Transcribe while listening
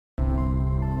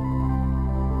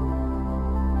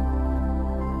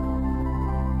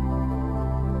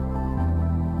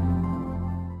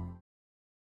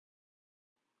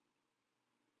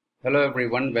Hello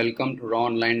everyone, welcome to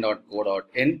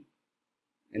Raaonline.co.in.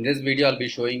 In this video, I'll be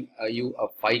showing you a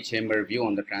 5-chamber view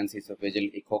on the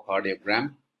transesophageal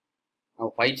echocardiogram.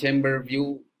 Now, 5-chamber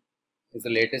view is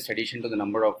the latest addition to the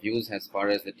number of views as far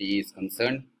as the TE is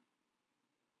concerned.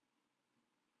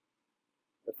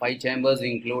 The 5 chambers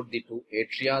include the 2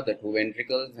 atria, the 2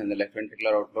 ventricles, and the left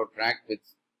ventricular outflow tract with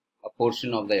a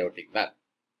portion of the aortic valve.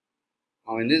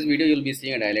 Now, in this video, you'll be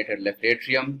seeing a dilated left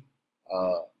atrium,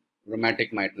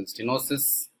 rheumatic mitral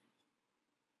stenosis.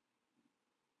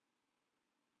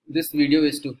 This video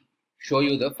is to show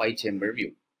you the 5-chamber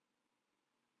view.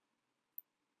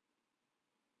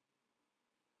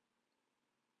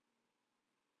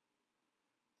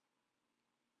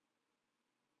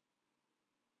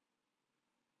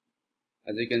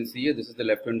 As you can see here, this is the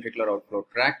left ventricular outflow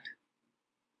tract.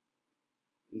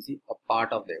 You can see a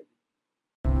part of the aorta.